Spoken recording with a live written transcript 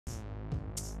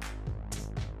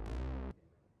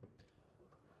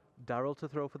Daryl to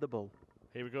throw for the bull.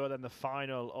 Here we go then, the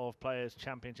final of Players'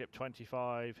 Championship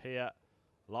 25 here,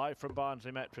 live from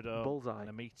Barnsley Metrodome. Bullseye. And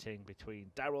a meeting between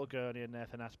Daryl Gurney and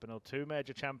Nathan Aspinall, two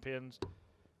major champions,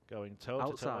 going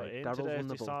toe-to-toe in Daryl's today's won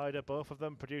the decider, both of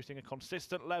them producing a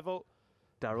consistent level.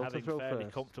 Daryl having to throw fairly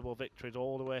first. comfortable victories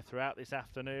all the way throughout this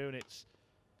afternoon. It's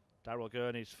Daryl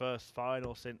Gurney's first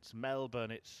final since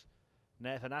Melbourne. It's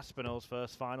Nathan Aspinall's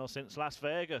first final since Las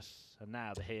Vegas. And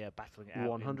now they're here battling it out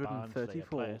 134. in Barnsley, a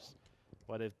place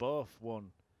where they've both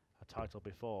won a title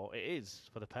before. It is,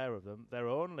 for the pair of them, their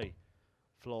only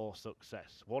floor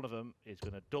success. One of them is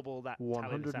going to double that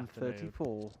tally this afternoon.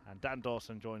 And Dan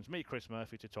Dawson joins me, Chris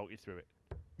Murphy, to talk you through it.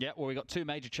 Yeah, well, we've got two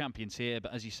major champions here,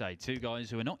 but as you say, two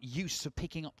guys who are not used to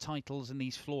picking up titles in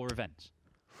these floor events.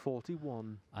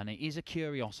 41. And it is a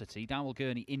curiosity, Daryl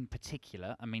Gurney in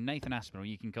particular. I mean, Nathan Aspinall,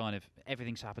 you can kind of...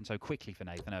 Everything's happened so quickly for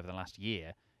Nathan over the last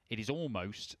year. It is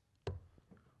almost...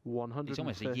 137. It's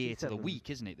almost a year to the week,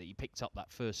 isn't it, that he picked up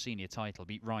that first senior title,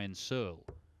 beat Ryan Searle.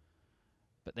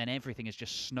 But then everything has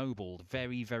just snowballed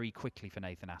very, very quickly for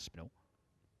Nathan Aspinall.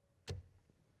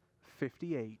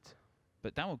 58.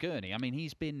 But Daryl Gurney, I mean,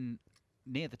 he's been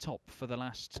near the top for the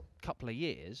last couple of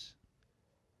years.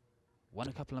 Won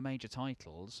a couple of major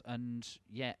titles, and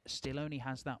yet still only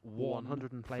has that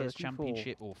one Players'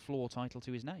 Championship or floor title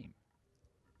to his name.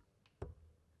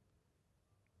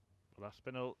 Well,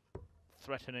 Aspinall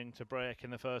threatening to break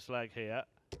in the first leg here.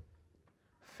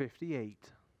 58.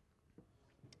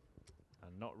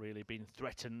 And not really been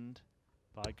threatened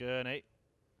by Gurney.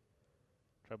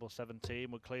 Treble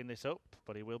 17 would clean this up,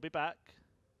 but he will be back.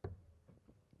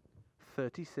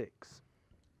 36.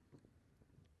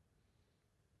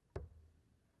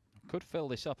 Could fill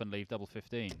this up and leave double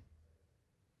 15.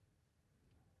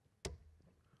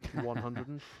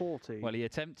 140. Well, he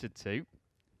attempted to.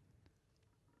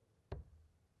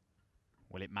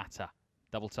 Will it matter?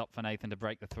 Double top for Nathan to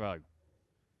break the throw.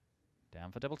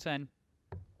 Down for double 10.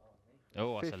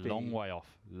 Oh, that's 50. a long way off.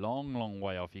 Long, long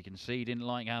way off. You can see he didn't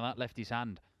like how that left his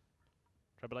hand.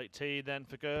 Treble 18 then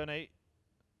for Gurney.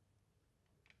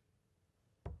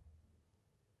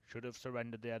 Should have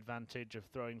surrendered the advantage of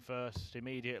throwing first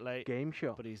immediately. Game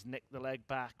shot. But he's nicked the leg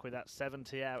back with that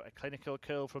 70 out. A clinical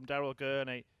kill from Daryl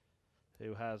Gurney,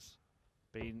 who has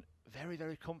been very,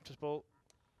 very comfortable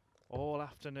all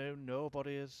afternoon.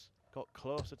 Nobody has got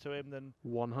closer to him than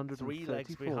 3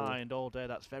 legs behind all day.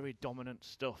 That's very dominant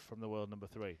stuff from the world number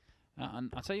 3.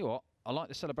 And I tell you what, I like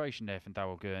the celebration there from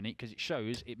Daryl Gurney because it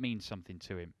shows it means something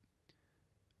to him.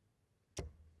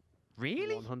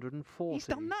 Really? 140. He's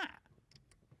done that?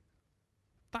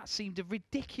 That seemed a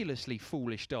ridiculously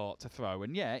foolish dart to throw,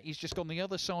 and yeah, he's just gone the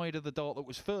other side of the dart that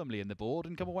was firmly in the board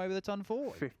and come away with a ton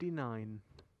forward. 59.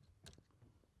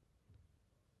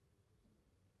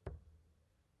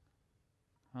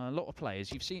 A lot of players,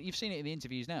 you've seen it in the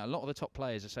interviews now. A lot of the top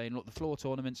players are saying, look, the floor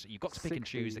tournaments, you've got to pick 60. and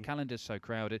choose. The calendar's so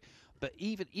crowded, but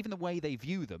even the way they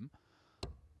view them,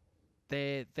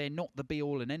 they're not the be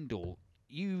all and end all.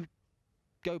 You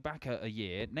go back a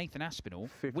year, Nathan Aspinall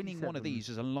 57. winning one of these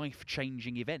is a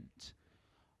life-changing event.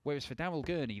 Whereas for Daryl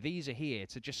Gurney, these are here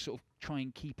to just sort of try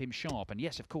and keep him sharp. And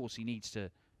yes, of course, he needs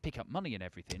to pick up money and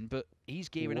everything, but he's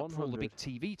gearing 100. up for all the big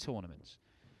TV tournaments.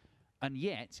 And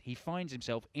yet, he finds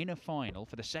himself in a final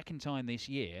for the second time this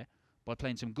year by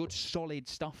playing some good, solid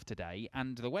stuff today.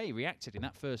 And the way he reacted in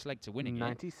that first leg to winning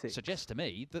 96. it suggests to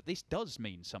me that this does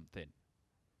mean something.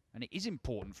 And it is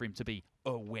important for him to be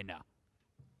a winner.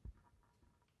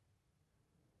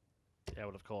 Yeah,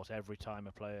 well, of course, every time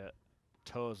a player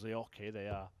toes the hockey, they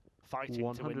are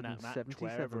fighting to win that match,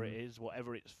 wherever it is,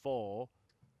 whatever it's for.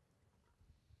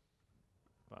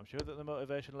 But I'm sure that the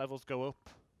motivation levels go up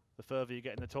the further you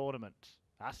get in the tournament.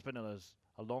 Aspinall has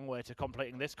a long way to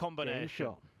completing this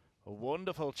combination. A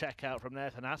wonderful check out from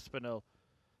Nathan Aspinall,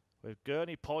 with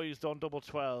Gurney poised on double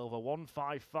 12, a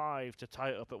 155 to tie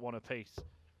it up at one apiece.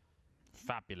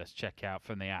 Fabulous check out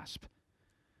from the Asp.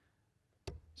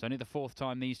 It's only the 4th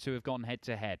time these two have gone head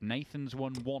to head. Nathan's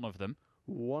won one of them.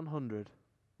 100.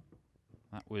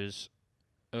 That was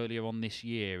earlier on this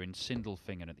year in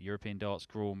Sindelfingen at the European Darts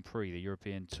Grand Prix, the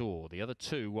European Tour. The other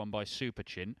two won by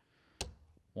Superchin.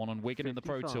 One on Wigan 55. In the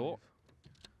Pro Tour.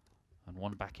 And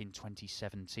one back in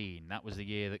 2017. That was the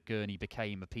year that Gurney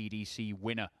became a PDC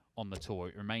winner on the tour.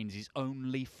 It remains his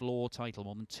only floor title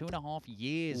more than 2.5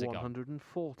 years ago.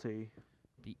 140.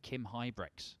 Beat Kim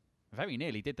Hybrex. Very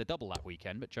nearly did the double that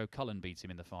weekend, but Joe Cullen beats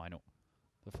him in the final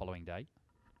the following day.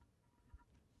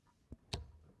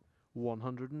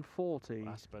 140.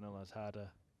 Aspinall has had a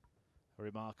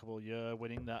remarkable year,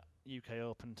 winning that UK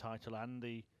Open title and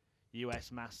the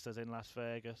US Masters in Las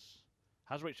Vegas.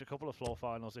 has reached a couple of floor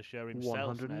finals this year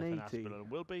himself, Nathan 180. Aspinall, and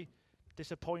will be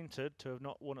disappointed to have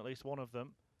not won at least one of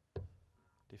them.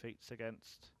 Defeats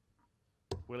against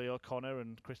Willie O'Connor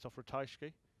and Christoph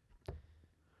Ratajski.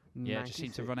 Yeah, just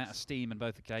seemed to run out of steam on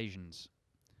both occasions.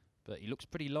 But he looks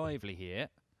pretty lively here.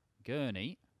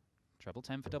 Gurney, treble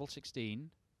 10 for double 16.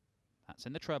 That's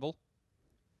in the treble.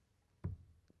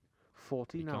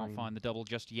 49. He can't find the double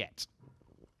just yet.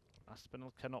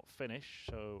 Aspinall cannot finish,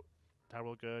 so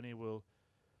Daryl Gurney will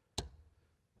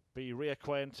be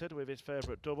reacquainted with his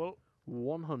favourite double.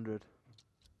 100.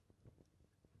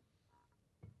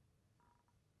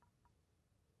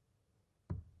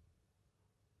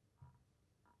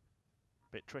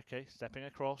 Bit tricky, stepping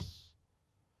across.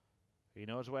 He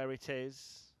knows where it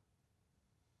is.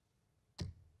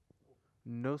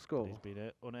 No score. He's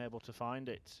been unable to find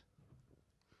it.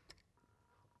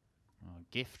 Oh,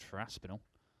 gift for Aspinall.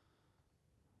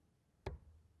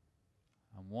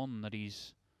 And one that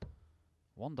he's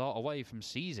one dart away from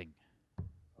seizing.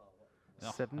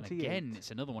 Oh, 78. and again,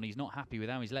 it's another one he's not happy with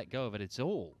how he's let go of it at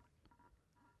all.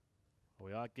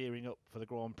 We are gearing up for the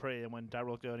Grand Prix, and when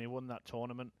Daryl Gurney won that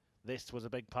tournament, this was a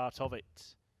big part of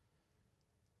it.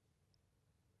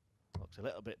 Looks a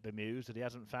little bit bemused that he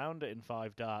hasn't found it in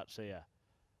 5 darts here.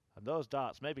 And those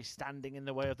darts may be standing in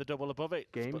the way of the double above it,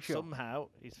 but somehow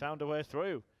he's found a way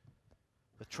through.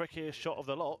 The trickiest shot of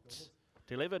the lot,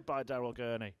 delivered by Daryl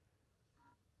Gurney.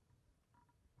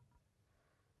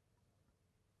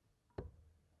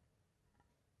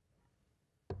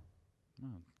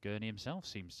 Oh, Gurney himself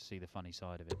seems to see the funny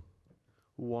side of it.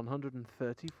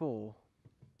 134.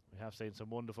 We have seen some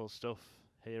wonderful stuff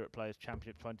here at Players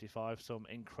Championship 25. Some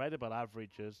incredible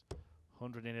averages.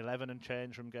 111 and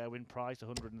change from Gerwyn Price,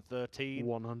 113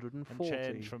 140 and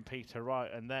change from Peter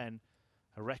Wright, and then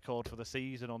a record for the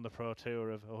season on the Pro Tour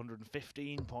of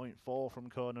 115.4 from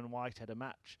Conan Whitehead, a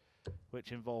match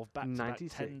which involved back-to-back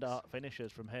 10-dart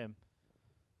finishes from him.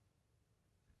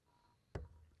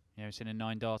 Yeah, we've seen a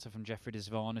 9-darter from Jeffrey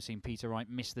Desvan. We've seen Peter Wright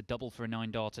miss the double for a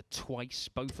 9-darter twice,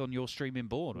 both on your streaming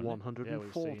board. 140. Yeah,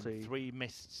 we've seen 3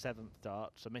 missed 7th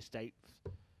darts, a missed 8th,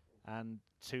 and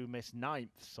 2 missed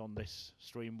 9ths on this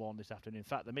stream 1 this afternoon. In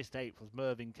fact, the missed 8th was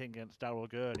Mervyn King against Daryl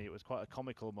Gurney. It was quite a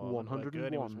comical moment where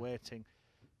Gurney was waiting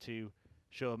to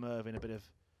show Mervyn a bit of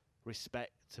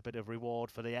respect, a bit of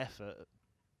reward for the effort.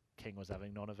 King was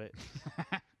having none of it.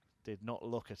 Did not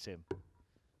look at him.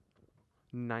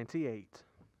 98.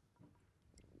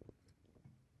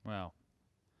 Well,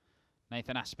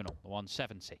 Nathan Aspinall, the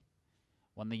 170,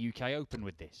 won the UK Open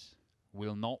with this.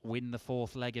 Will not win the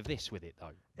 4th leg of this with it,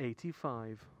 though.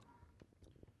 85.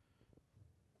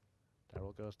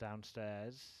 Daryl goes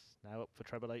downstairs, now up for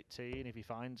treble 18. If he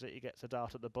finds it, he gets a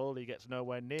dart at the bull. He gets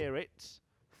nowhere near it.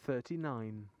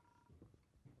 39.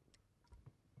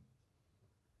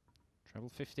 Treble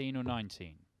 15 or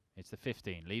 19? It's the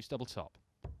 15. Leaves double top.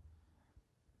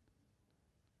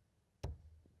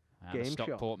 And the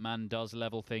Stockport man does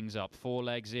level things up. 4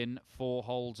 legs in, 4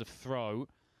 holes of throw.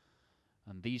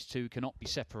 And these two cannot be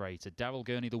separated. Daryl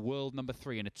Gurney, the world number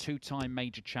 3 and a 2-time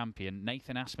major champion.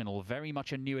 Nathan Aspinall, very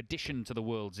much a new addition to the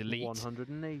world's elite.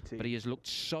 180. But he has looked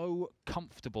so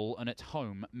comfortable and at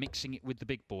home, mixing it with the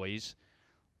big boys,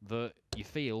 that you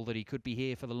feel that he could be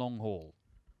here for the long haul.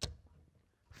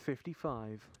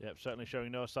 55. Yep, certainly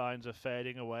showing no signs of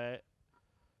fading away.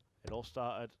 It all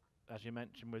started, as you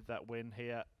mentioned, with that win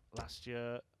here last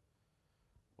year.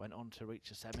 Went on to reach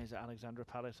the semis at Alexandra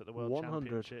Palace at the World 100.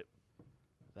 Championship.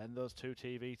 Then those 2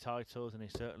 TV titles, and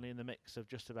he's certainly in the mix of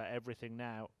just about everything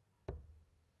now.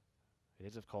 It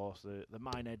is, of course, the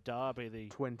Minehead Derby, the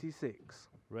 26.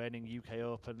 reigning UK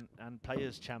Open and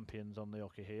Players Champions on the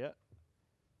hockey here.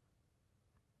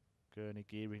 Gurney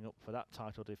gearing up for that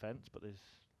title defence, but there's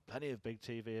plenty of big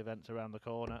TV events around the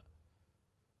corner.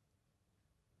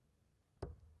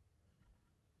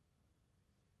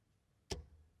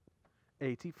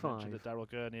 '85. That Daryl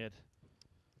Gurney had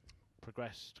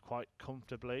progressed quite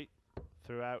comfortably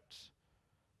throughout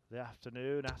the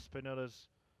afternoon. Aspinall has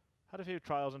had a few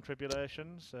trials and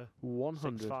tribulations.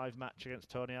 100. 6-5 match against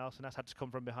Tony Alson. That's had to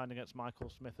come from behind against Michael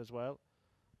Smith as well.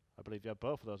 I believe you had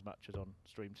both of those matches on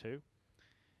stream 2.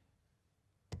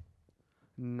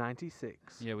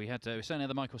 96. Yeah, we certainly had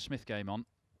the Michael Smith game on.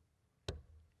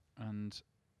 And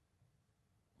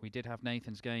we did have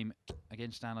Nathan's game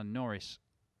against Alan Norris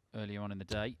earlier on in the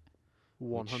day.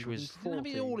 140. Which was, didn't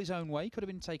have it all his own way. Could have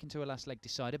been taken to a last leg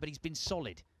decider, but he's been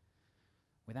solid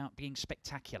without being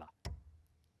spectacular.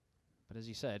 But as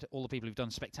you said, all the people who've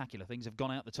done spectacular things have gone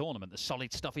out the tournament. The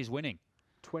solid stuff is winning.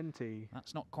 20.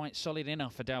 That's not quite solid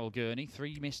enough for Daryl Gurney.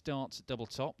 3 missed darts at double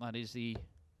top. That is the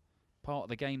part of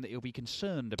the game that he'll be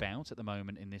concerned about at the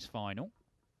moment in this final.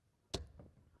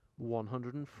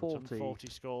 140. 140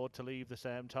 scored to leave the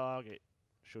same target.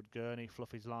 Should Gurney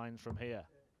fluff his lines from here?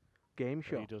 Game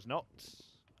But he shot. does not,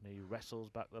 and he wrestles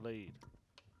back the lead.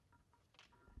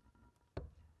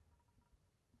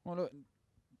 Well, look,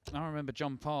 I remember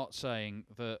John Part saying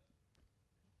that,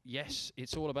 yes,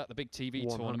 it's all about the big TV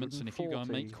tournaments, and if you go and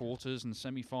make 140. quarters and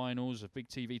semi-finals of big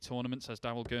TV tournaments, as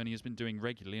Daryl Gurney has been doing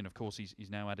regularly, and of course he's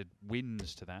now added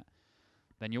wins to that,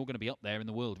 then you're going to be up there in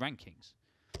the world rankings.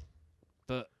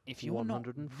 But if you're not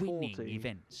 140. winning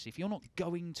events, if you're not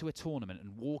going to a tournament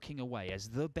and walking away as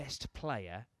the best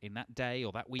player in that day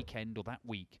or that weekend or that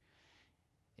week,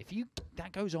 if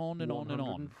that goes on and on and on,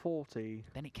 140.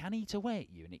 then it can eat away at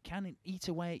you, and it can eat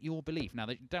away at your belief. Now,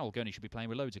 Daryl Gurney should be playing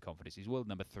with loads of confidence. He's world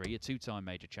number 3, a 2-time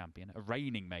major champion, a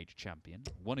reigning major champion,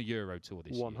 won a Euro Tour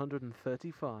this year.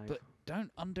 135. But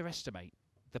don't underestimate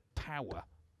the power,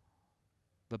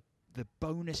 the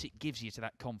bonus it gives you to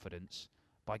that confidence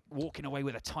by walking away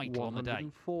with a title on the day.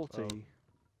 140.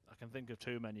 I can think of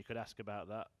 2 men you could ask about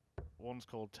that. One's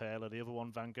called Taylor, the other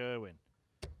one Van Gerwen.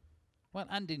 Well,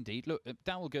 and indeed, look,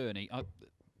 Daryl Gurney,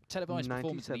 televised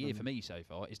performance of the year for 97. me so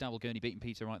far is Daryl Gurney beating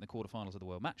Peter Wright in the quarterfinals of the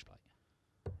World Match Play.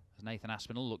 As Nathan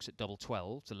Aspinall looks at double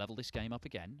 12 to level this game up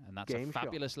again, and that's Game a shot.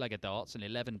 fabulous leg of darts, an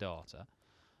 11-darter.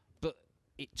 But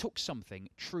it took something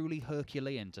truly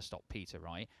Herculean to stop Peter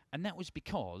Wright, and that was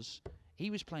because he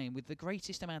was playing with the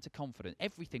greatest amount of confidence.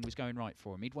 Everything was going right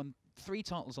for him. He'd won 3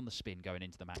 titles on the spin going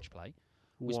into the match play.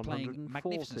 Was playing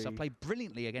magnificent stuff, 140. played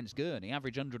brilliantly against Gurney,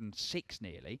 average 106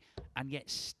 nearly, and yet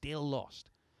still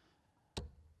lost.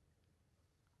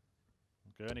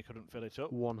 Gurney couldn't fill it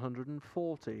up.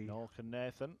 140. Nor can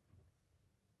Nathan.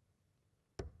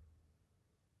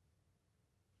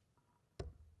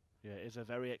 Yeah, it is a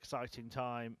very exciting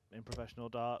time in professional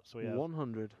darts. We have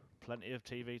 100. plenty of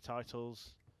TV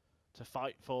titles to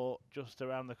fight for just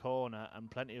around the corner,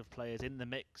 and plenty of players in the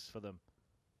mix for them.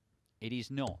 It is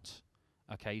not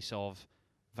a case of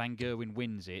Van Gerwen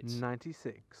wins it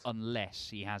 96. unless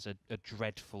he has a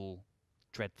dreadful,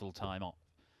 dreadful time off.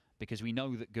 Because we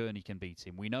know that Gurney can beat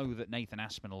him. We know that Nathan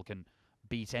Aspinall can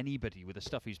beat anybody with the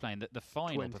stuff he's playing. The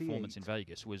final performance in 28.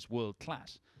 Vegas was world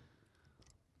class.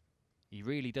 He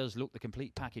really does look the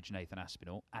complete package, Nathan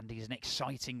Aspinall, and he's an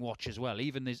exciting watch as well.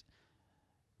 Even there's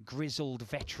grizzled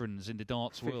veterans in the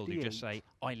darts world who just 58. say,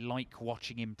 I like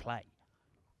watching him play.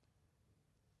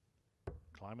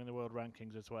 Climbing the world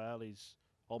rankings as well. He's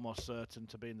almost certain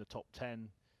to be in the top 10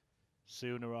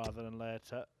 sooner rather than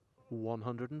later.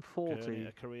 140. Gurney,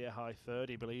 a career high 3rd.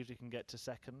 He believes he can get to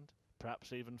 2nd,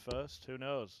 perhaps even 1st. Who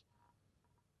knows?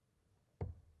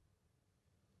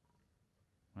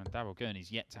 And Daryl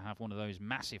Gurney's yet to have one of those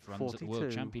massive runs at the World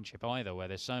 42. Championship either, where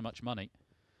there's so much money.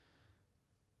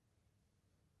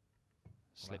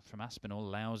 Slip from Aspinall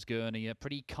allows Gurney a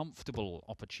pretty comfortable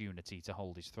opportunity to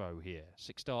hold his throw here.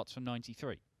 6 darts from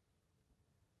 93.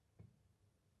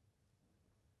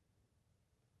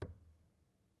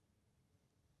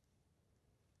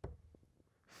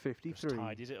 Just 53.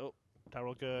 tidies it up.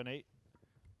 Daryl Gurney,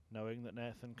 knowing that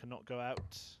Nathan cannot go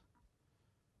out.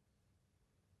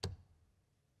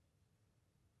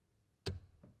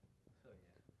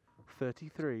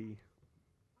 $33.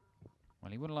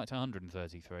 Well, he would have liked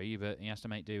 133, but he has to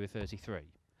make do with 33.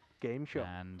 Game shot.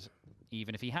 And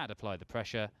even if he had applied the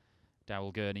pressure,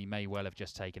 Daryl Gurney may well have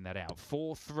just taken that out.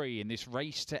 4-3 in this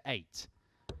race to 8.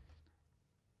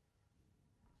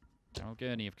 Daryl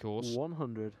Gurney, of course,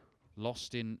 100.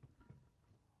 lost in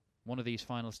one of these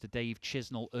finals to Dave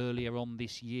Chisnall earlier on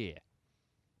this year.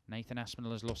 Nathan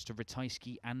Aspinall has lost to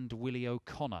Ratajski and Willie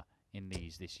O'Connor in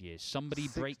these this year. Somebody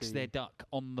breaks 60. their duck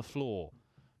on the floor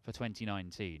for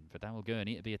 2019. For Daryl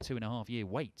Gurney, it'd be a 2.5-year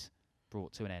wait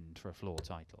brought to an end for a floor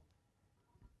title.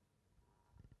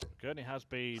 Gurney has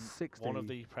been 60. one of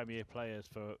the premier players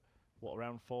for, what,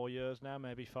 around 4 years now,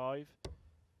 maybe 5?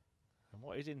 And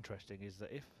what is interesting is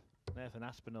that if Nathan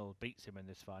Aspinall beats him in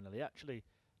this final, he actually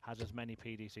has as many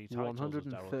PDC titles as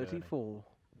Daryl Gurney 134.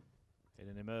 in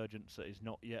an emergence that is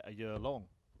not yet a year long.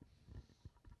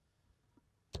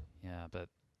 Yeah, but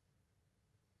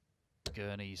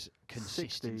Gurney's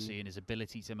consistency 60. and his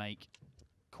ability to make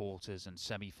quarters and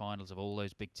semi-finals of all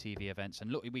those big TV events.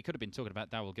 And look, we could have been talking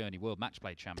about Daryl Gurney, World Match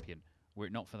Play champion, were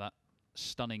it not for that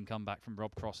stunning comeback from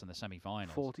Rob Cross in the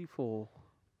semi-finals. 44.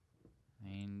 I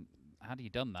mean, had he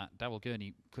done that, Daryl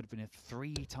Gurney could have been a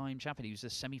 3-time champion. He was a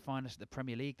semi-finalist at the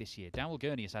Premier League this year. Daryl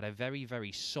Gurney has had a very,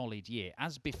 very solid year,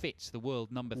 as befits the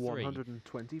world number 3.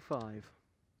 125.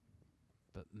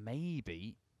 But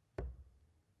maybe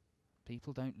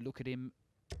people don't look at him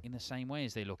in the same way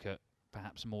as they look at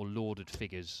perhaps more lauded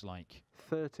figures like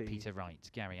 30. Peter Wright,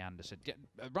 Gary Anderson.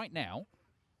 Right now,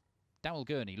 Daryl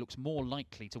Gurney looks more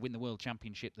likely to win the World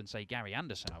Championship than, say, Gary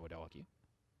Anderson, I would argue.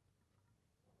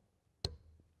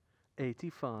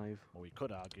 85. Well, we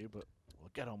could argue, but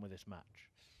we'll get on with this match.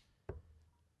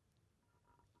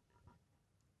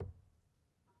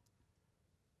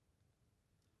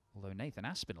 Although Nathan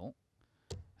Aspinall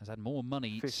has had more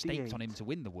money 58. staked on him to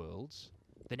win the Worlds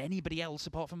than anybody else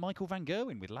apart from Michael van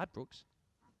Gerwen with Ladbrokes.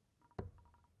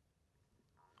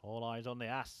 All eyes on the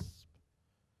Asp,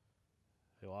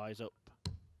 who eyes up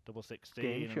double 16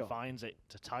 Game and shot. finds it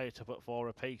to tie it up at 4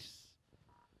 apiece.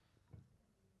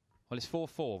 Well, it's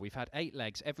 4-4. We've had 8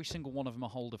 legs, every single one of them a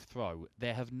hold of throw.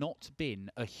 There have not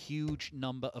been a huge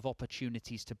number of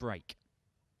opportunities to break.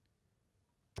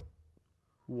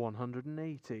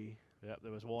 180. Yep,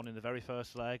 there was one in the very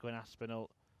first leg when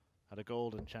Aspinall had a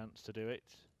golden chance to do it.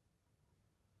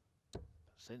 But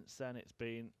since then, it's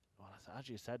been, well, as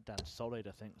you said, Dan, solid,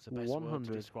 I think is the best word 100.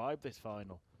 to describe this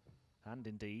final. And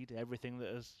indeed, everything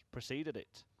that has preceded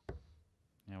it.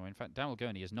 You know, in fact, Daryl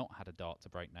Gurney has not had a dart to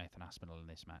break Nathan Aspinall in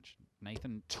this match.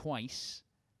 Nathan twice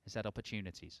has had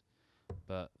opportunities,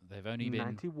 but they've only been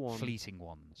 91. fleeting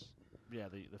ones. Yeah,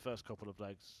 the first couple of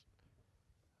legs,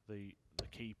 the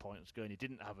key point was Gurney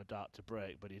didn't have a dart to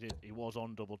break, but he was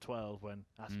on double 12 when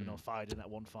Aspinall fired in that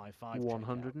 155 checkout.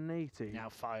 180. Now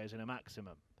fires in a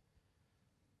maximum.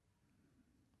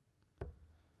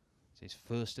 It's his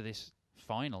first of this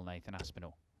final, Nathan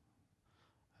Aspinall.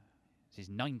 It's his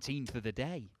 19th of the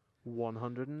day.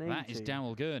 180. That is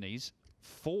Daryl Gurney's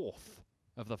 4th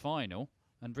of the final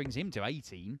and brings him to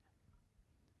 18.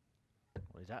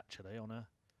 Well, he's actually on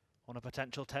a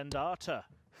potential 10 darter.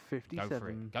 57. Go for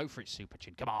it. Go for it, Super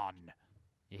Chin. Come on.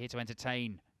 You're here to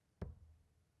entertain.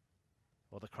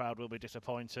 Well, the crowd will be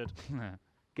disappointed,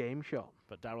 Game shot.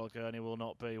 but Daryl Gurney will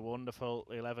not be. Wonderful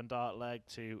 11 dart leg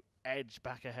to edge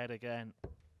back ahead again.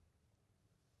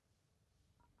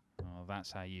 Oh,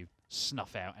 that's how you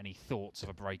snuff out any thoughts of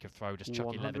a break of throw. Just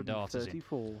chuck 11 darters in.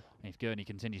 134. If Gurney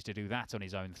continues to do that on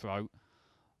his own throw,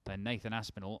 then Nathan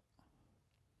Aspinall,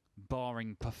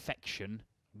 barring perfection,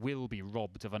 will be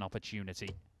robbed of an opportunity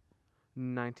to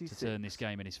 96. turn this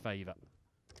game in his favour.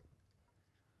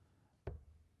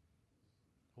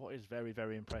 What is very,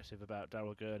 very impressive about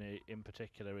Daryl Gurney in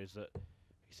particular is that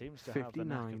he seems to have the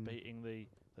knack 59. of beating the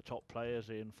top players,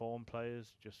 the informed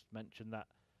players. Just mentioned that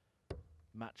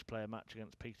match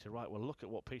against Peter Wright. Well, look at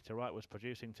what Peter Wright was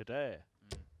producing today.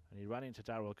 And he ran into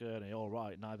Daryl Gurney. All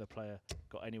right, neither player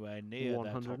got anywhere near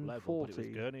their top level, but it was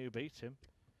 140. Gurney who beat him.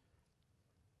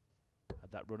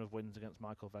 Had that run of wins against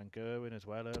Michael van Gerwen as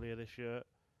well earlier this year.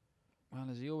 Well,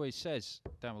 as he always says,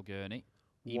 Daryl Gurney,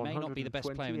 he may not be the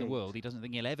best player in the 128. world. He doesn't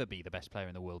think he'll ever be the best player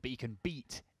in the world, but he can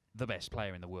beat the best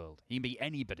player in the world. He can beat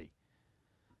anybody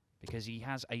because he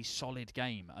has a solid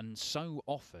game. And so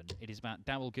often it is about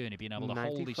Daryl Gurney being able to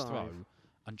hold his 95. throw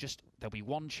and just there'll be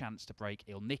one chance to break.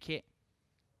 He'll nick it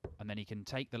and then he can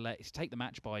take the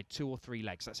match by 2 or 3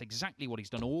 legs. That's exactly what he's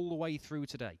done all the way through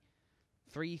today.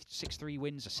 3 6-3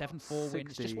 wins, a 7-4 wins,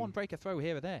 just 60. one break of throw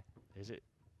here or there. Is it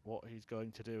what he's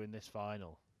going to do in this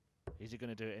final? Is he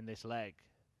going to do it in this leg?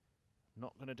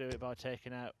 Not going to do it by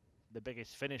taking out the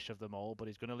biggest finish of them all, but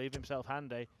he's going to leave himself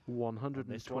handy. And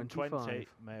this 120 125.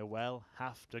 may well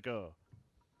have to go.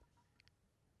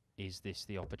 Is this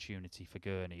the opportunity for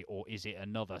Gurney, or is it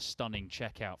another stunning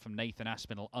checkout from Nathan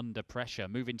Aspinall under pressure?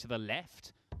 Moving to the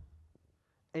left.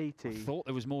 80. I thought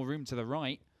there was more room to the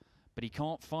right, but he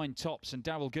can't find tops, and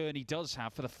Daryl Gurney does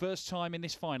have, for the first time in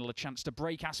this final, a chance to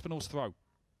break Aspinall's throw.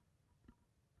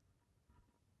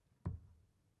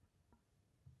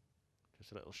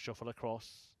 Just a little shuffle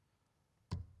across.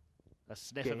 A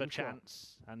sniff Game of a shot.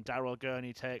 chance, and Daryl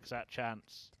Gurney takes that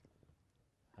chance.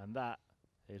 And that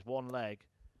is one leg,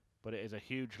 but it is a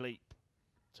huge leap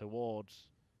towards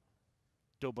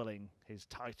doubling his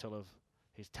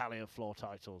tally of floor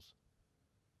titles.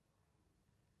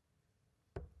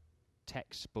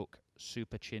 Textbook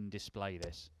Super Chin display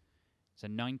this. It's a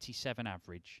 97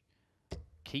 average.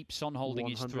 Keeps on holding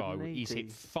his throw. He's hit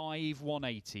 180. 5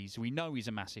 180s. We know he's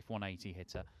a massive 180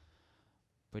 hitter.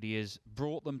 But he has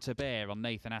brought them to bear on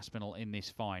Nathan Aspinall in this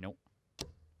final.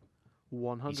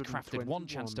 He's crafted one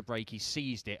chance to break, he's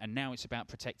seized it, and now it's about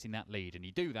protecting that lead. And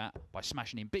you do that by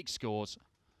smashing in big scores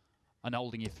and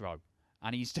holding your throw.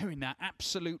 And he's doing that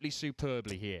absolutely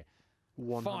superbly here.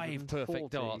 5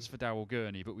 perfect darts for Daryl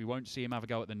Gurney, but we won't see him have a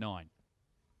go at the 9.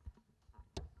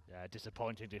 Yeah,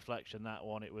 disappointing deflection, that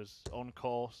one. It was on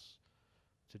course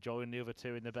to join the other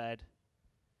two in the bed.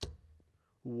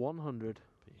 100.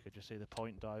 But you could just see the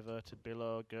point diverted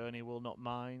below. Gurney will not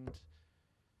mind.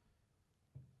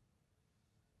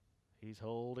 He's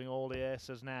holding all the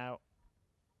aces now.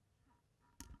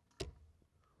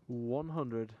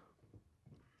 100.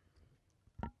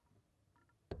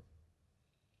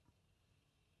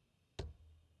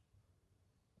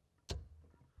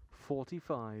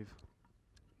 $45.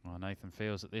 Well, Nathan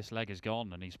feels that this leg is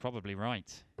gone, and he's probably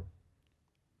right.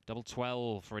 Double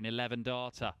 12 for an 11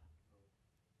 darter.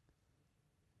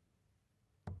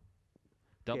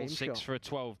 Double Game 6 shot. for a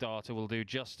 12 darter will do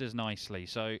just as nicely.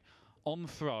 So on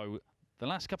throw, the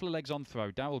last couple of legs on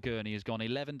throw, Daryl Gurney has gone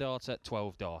 11 darter,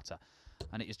 12 darter.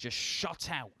 And it has just shut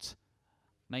out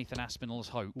Nathan Aspinall's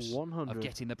hopes 100. of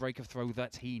getting the break of throw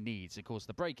that he needs. Of course,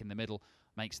 the break in the middle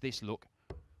makes this look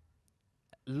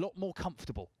a lot more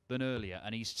comfortable than earlier.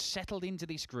 And he's settled into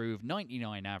this groove,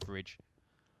 99 average.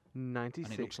 96.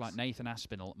 And it looks like Nathan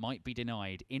Aspinall might be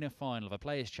denied in a final of a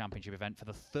Players' Championship event for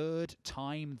the 3rd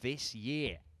time this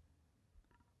year.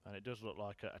 And it does look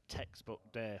like a textbook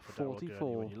day for Daryl Gurney.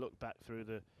 44. When you look back through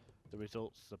the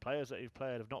results, the players that he's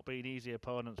played have not been easy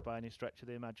opponents by any stretch of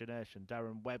the imagination.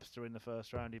 Darren Webster in the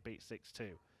first round, he beat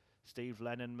 6-2. Steve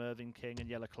Lennon, Mervyn King and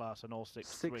Yella Clarkson all 6-3.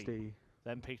 60.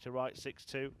 Then Peter Wright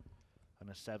 6-2 and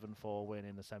a 7-4 win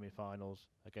in the semi-finals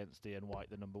against Ian White,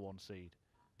 the #1 seed.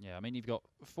 Yeah, I mean, you've got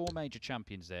 4 major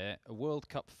champions there, a World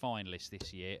Cup finalist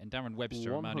this year, and Darren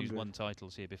Webster, a man who's 100. won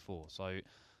titles here before. So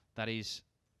that is,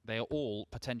 they are all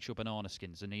potential banana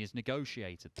skins, and he has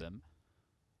negotiated them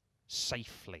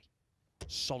safely,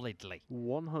 solidly.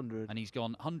 100. And he's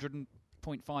gone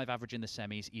 100.5 average in the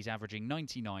semis. He's averaging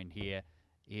 99 here.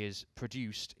 He has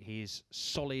produced his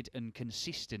solid and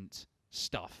consistent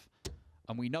stuff.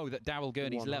 And we know that Daryl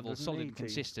Gurney's level, solid and 180.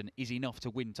 consistent, is enough to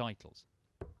win titles.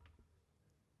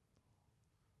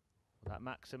 That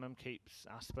maximum keeps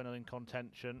Aspinall in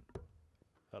contention,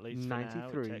 at least for now.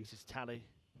 93. It takes his tally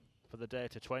for the day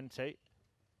to 20.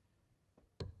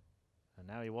 And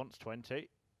now he wants 20.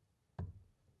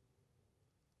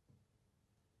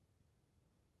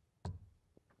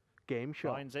 Game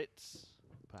shot. Finds it,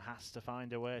 but has to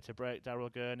find a way to break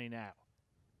Daryl Gurney now.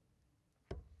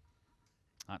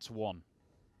 That's 1.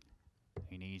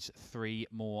 He needs 3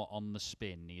 more on the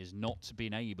spin. He has not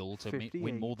been able to win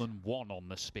 58. more than 1 on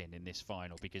the spin in this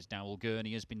final because Daryl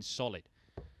Gurney has been solid.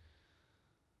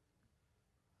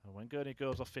 And when Gurney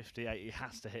goes off 58, he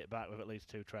has to hit back with at least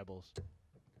 2 trebles.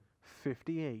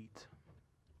 58.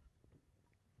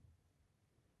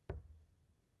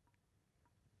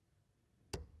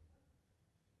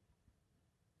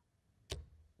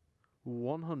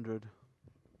 $100.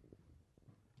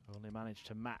 Only managed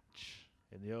to match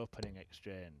in the opening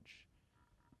exchange.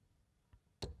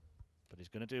 But he's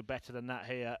going to do better than that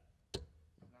here.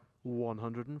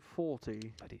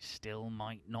 140. But it still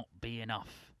might not be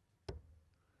enough.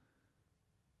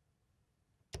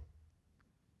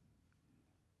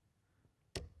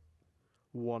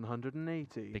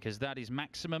 $180. Because that is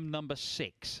maximum number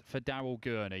 6 for Daryl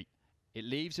Gurney. It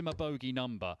leaves him a bogey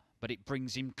number, but it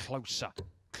brings him closer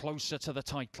to the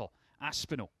title.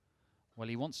 Aspinall, well,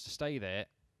 he wants to stay there,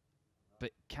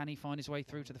 but can he find his way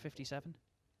through to the 57?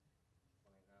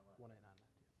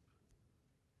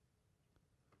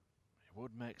 It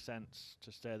would make sense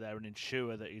to stay there and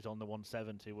ensure that he's on the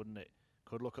 170, wouldn't it?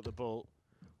 Could look at the bull.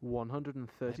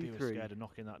 133. Maybe he was scared of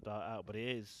knocking that dart out, but he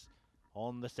is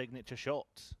on the signature shot.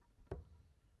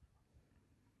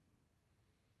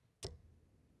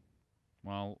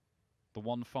 Well, the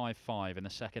 155 in the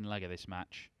second leg of this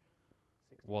match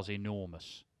was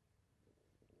enormous.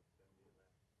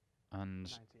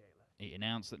 And he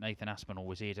announced that Nathan Aspinall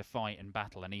was here to fight and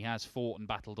battle, and he has fought and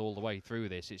battled all the way through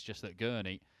this. It's just that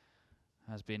Gurney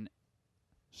has been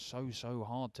so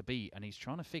hard to beat, and he's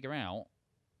trying to figure out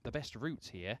the best route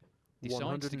here.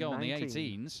 Decides to go on the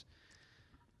 18s.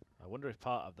 I wonder if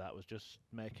part of that was just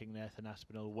making Nathan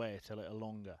Aspinall wait a little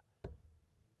longer.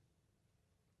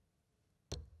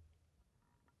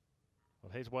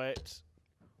 Well, his wait,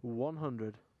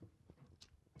 100.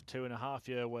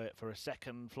 2.5-year wait for a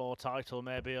second floor title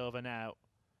may be over now.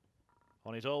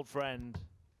 On his old friend,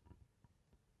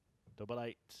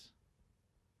 #8.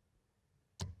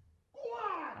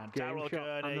 And Game Daryl shot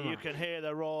and Gurney, the you match. can hear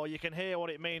the roar, you can hear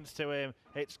what it means to him.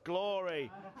 It's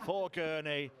glory for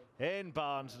Gurney in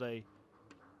Barnsley.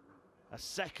 A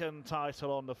second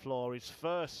title on the floor, his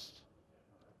first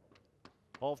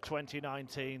of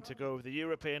 2019 to go with the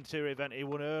European Tour event he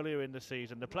won earlier in the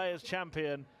season. The Players'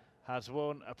 Champion has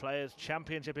won a Players'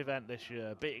 Championship event this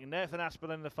year, beating Nathan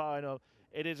Aspinall in the final.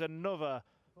 It is another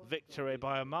victory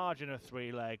by a margin of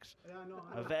 3 legs.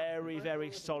 A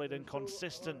very solid and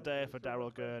consistent day for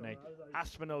Daryl Gurney.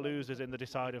 Aspinall loses in the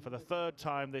decider for the 3rd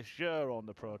time this year on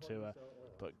the Pro Tour,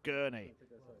 but Gurney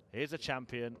is a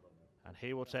champion, and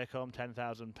he will take home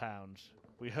 £10,000.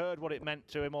 We heard what it meant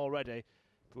to him already,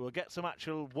 but we'll get some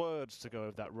actual words to go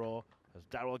with that roar as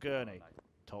Daryl Gurney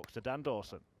talks to Dan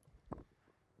Dawson.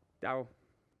 Daryl.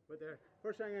 But the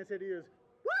first thing I say to you is,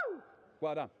 woo!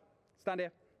 Well done. Stand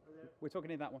here. We're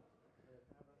talking in that one.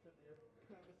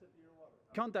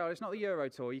 Can't, Daryl, it's not the Euro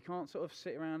Tour. You can't sort of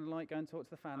sit around and like go and talk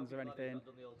to the fans or anything.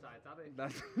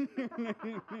 That's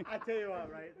I tell you what,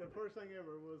 right? The first thing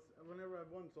ever was whenever I've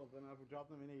won something, I've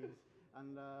dropped on my knees.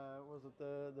 And was it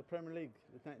the Premier League?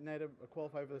 The night I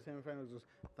qualified for the semi-finals was,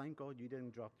 thank God you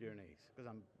didn't drop to your knees, because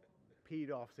I'm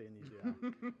peed off seeing you do that.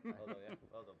 Well done, yeah.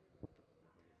 Well done.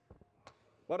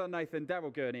 Well done, Nathan.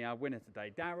 Daryl Gurney, our winner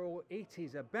today. Daryl, it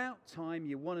is about time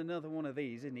you won another one of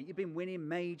these, isn't it? You've been winning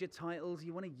major titles,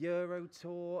 you won a Euro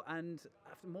Tour, and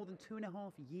after more than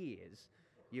 2.5 years,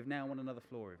 you've now won another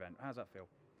floor event. How's that feel?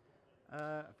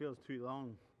 It feels too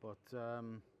long, but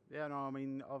yeah, no, I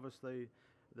mean, obviously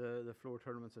the floor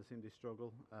tournaments I seem to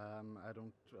struggle. I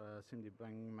don't seem to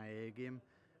bring my A game,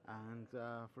 and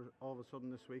for all of a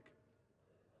sudden this week,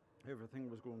 everything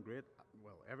was going great.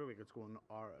 Well, every week it's going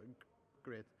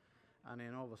great, and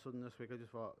then all of a sudden this week I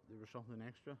just thought there was something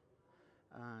extra,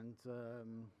 and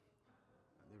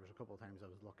there was a couple of times I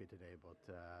was lucky today,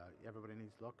 but everybody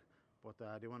needs luck. But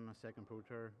they won a second pro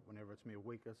tour whenever it's my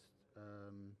weakest,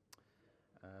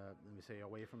 let me say,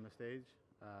 away from the stage.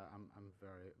 I'm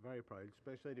very, very proud,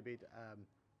 especially to beat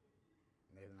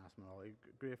Nathan Aspinall, a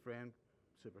great friend,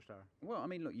 superstar. Well, I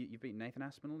mean, look, you beat Nathan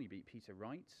Aspinall, you beat Peter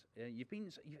Wright. You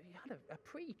had a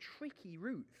pretty tricky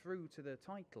route through to the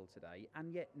title today,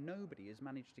 and yet nobody has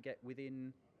managed to get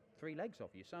within 3 legs of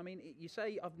you. So, I mean, you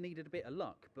say I've needed a bit of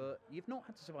luck, but you've not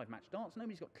had to survive match darts.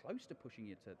 Nobody's got close to pushing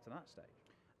you to that stage.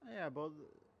 Yeah, but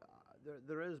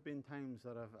there has been times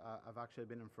that I've actually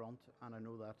been in front, and I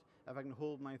know that if I can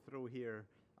hold my throw here,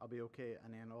 I'll be okay. And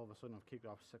then all of a sudden I've kicked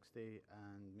off 60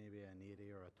 and maybe an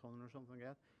 80 or a ton or something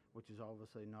like that, which is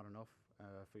obviously not enough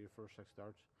for your first 6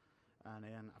 darts. And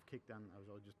then I've kicked in, I was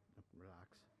all just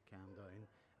relax, calm down,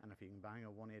 and if you can bang a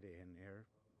 180 in here,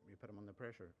 you put them under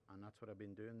pressure, and that's what I've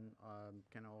been doing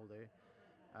kind of all day.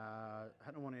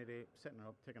 Hitting a 180, setting it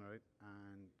up, taking it out,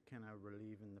 and kind of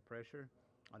relieving the pressure.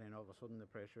 And then all of a sudden the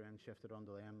pressure then shifted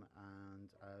onto them, and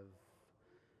I've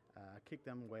kicked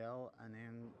them well, and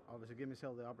then obviously gave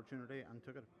myself the opportunity and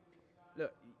took it.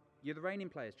 Look, you're the reigning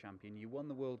Players Champion. You won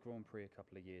the World Grand Prix a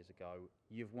couple of years ago.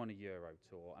 You've won a Euro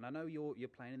Tour, and I know you're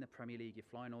playing in the Premier League. You're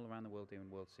flying all around the world doing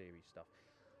World Series stuff.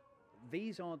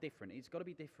 These are different. It's got to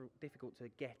be difficult to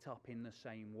get up in the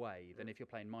same way than if you're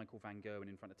playing Michael van Gerwen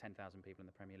in front of 10,000 people in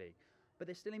the Premier League. But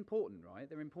they're still important, right?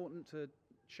 They're important to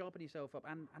sharpen yourself up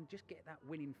and just get that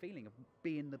winning feeling of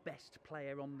being the best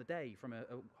player on the day from a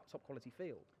top quality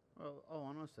field. Well,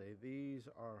 honestly, these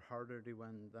are harder to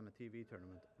win than a TV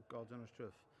tournament. God's honest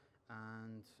truth.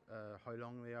 And how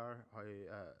long they are,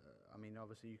 I mean,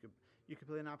 obviously you could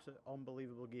play an absolute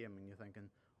unbelievable game and you're thinking,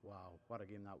 wow, what a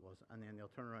game that was. And then they'll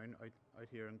turn around out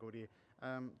here and go to you,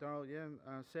 Daryl, yeah,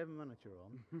 7 minutes you're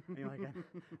on. And you're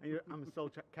like, I'm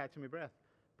still catching my breath.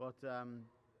 But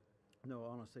no,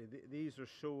 honestly, these are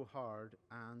so hard,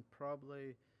 and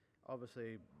probably,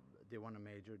 obviously, they won a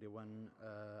major, they won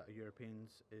a Europeans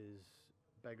is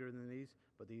bigger than these,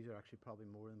 but these are actually probably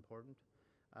more important,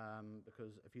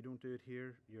 because if you don't do it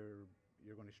here,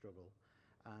 you're going to struggle.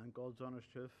 And God's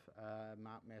honest truth,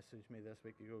 Matt messaged me this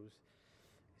week. He says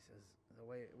the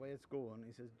way it's going,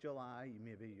 he says July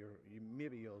maybe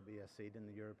you'll be a seed in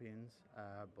the Europeans,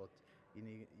 but you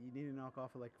need to knock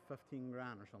off like 15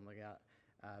 grand or something like that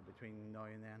between now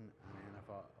and then. And then I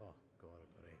thought, oh God,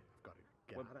 I've got to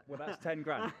get at it. Well, that's 10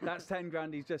 grand. That's 10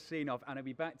 grand he's just seen off, and he'll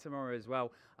be back tomorrow as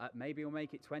well. Maybe he'll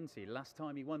make it 20. Last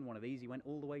time he won one of these, he went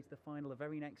all the way to the final the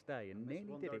very next day and nearly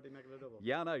did it. Make it a double.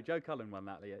 Yeah, I know. Joe Cullen won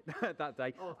that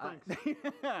day. Oh, thanks.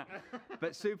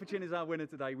 But Super Chin is our winner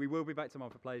today. We will be back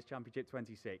tomorrow for Players Championship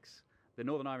 26. The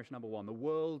Northern Irish #1, the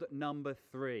world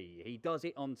 #3. He does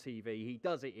it on TV. He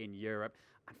does it in Europe.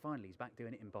 And finally, he's back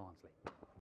doing it in Barnsley.